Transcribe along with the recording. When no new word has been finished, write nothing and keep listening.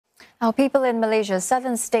Our people in Malaysia's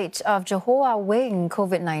southern state of Johor are weighing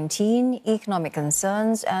COVID-19, economic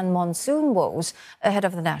concerns and monsoon woes ahead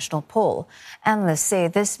of the national poll. Analysts say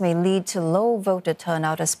this may lead to low voter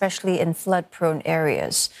turnout, especially in flood-prone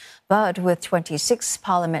areas. But with 26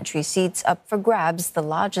 parliamentary seats up for grabs, the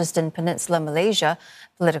largest in Peninsular Malaysia,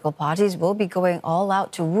 political parties will be going all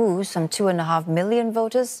out to woo some 2.5 million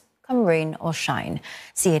voters, come rain or shine.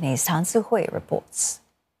 CNA's Tan Si-Hui reports.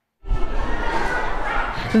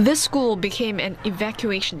 This school became an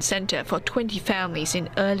evacuation center for 20 families in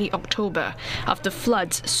early October after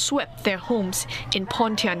floods swept their homes in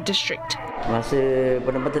Pontian district.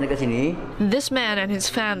 This man and his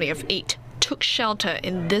family of 8 took shelter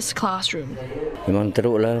in this classroom. Memang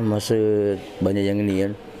teruklah masa banyak yang ini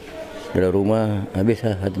kan. Dalam rumah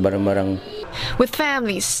habislah barang-barang. With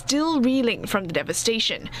families still reeling from the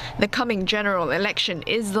devastation, the coming general election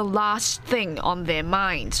is the last thing on their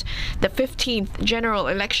minds. The 15th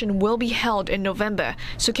general election will be held in November,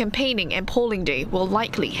 so campaigning and polling day will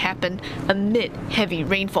likely happen amid heavy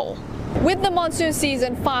rainfall. With the monsoon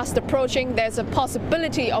season fast approaching, there's a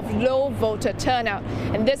possibility of low voter turnout.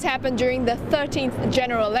 And this happened during the 13th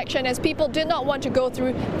general election as people did not want to go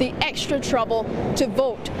through the extra trouble to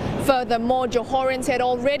vote. Furthermore, Johorans had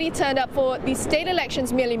already turned up for the state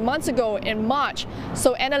elections merely months ago in March,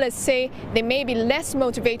 so analysts say they may be less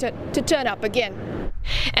motivated to turn up again.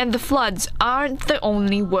 And the floods aren't the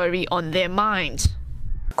only worry on their minds.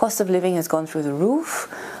 Cost of living has gone through the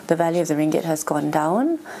roof, the value of the ringgit has gone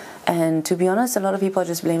down, and to be honest, a lot of people are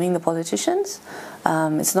just blaming the politicians.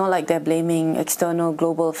 It's not like they're blaming external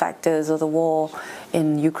global factors or the war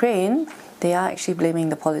in Ukraine. They are actually blaming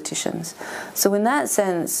the politicians. So in that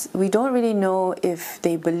sense, we don't really know if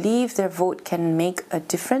they believe their vote can make a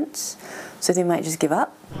difference, so they might just give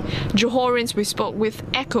up. Johorans we spoke with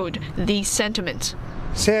echoed these sentiments.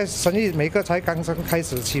 现在生意每个才刚刚开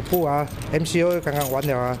始起步啊 ，MCO 刚刚完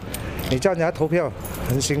了啊，你叫人家投票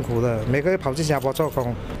很辛苦的，每个月跑去新加坡做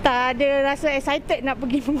工。Tak ada rasa excited nak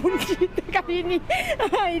pergi mengundi kali ini.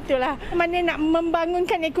 Itulah mana nak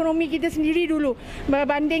membangunkan ekonomi kita sendiri dulu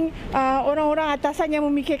berbanding orang-orang atasan yang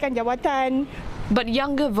memikirkan jawatan. But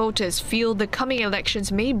younger voters feel the coming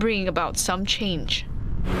elections may bring about some change.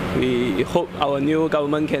 We hope our new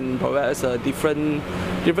government can provide us a different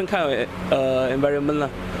kind of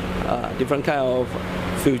environment, different kind of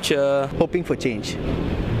future. Hoping for change.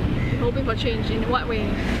 Hoping for change in what way?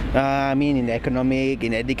 I mean in economic,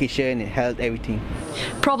 in education, in health, everything.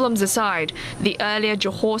 Problems aside, the earlier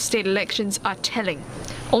Johor state elections are telling.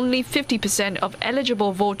 Only 50% of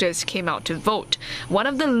eligible voters came out to vote, one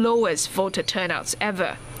of the lowest voter turnouts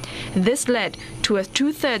ever. This led to a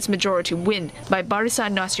 2/3 majority win by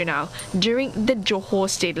Barisan Nasional during the Johor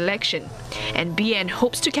state election. And BN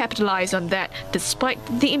hopes to capitalize on that despite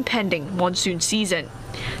the impending monsoon season.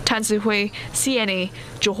 Tan Si-Hui, CNA,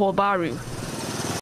 Johor Bahru.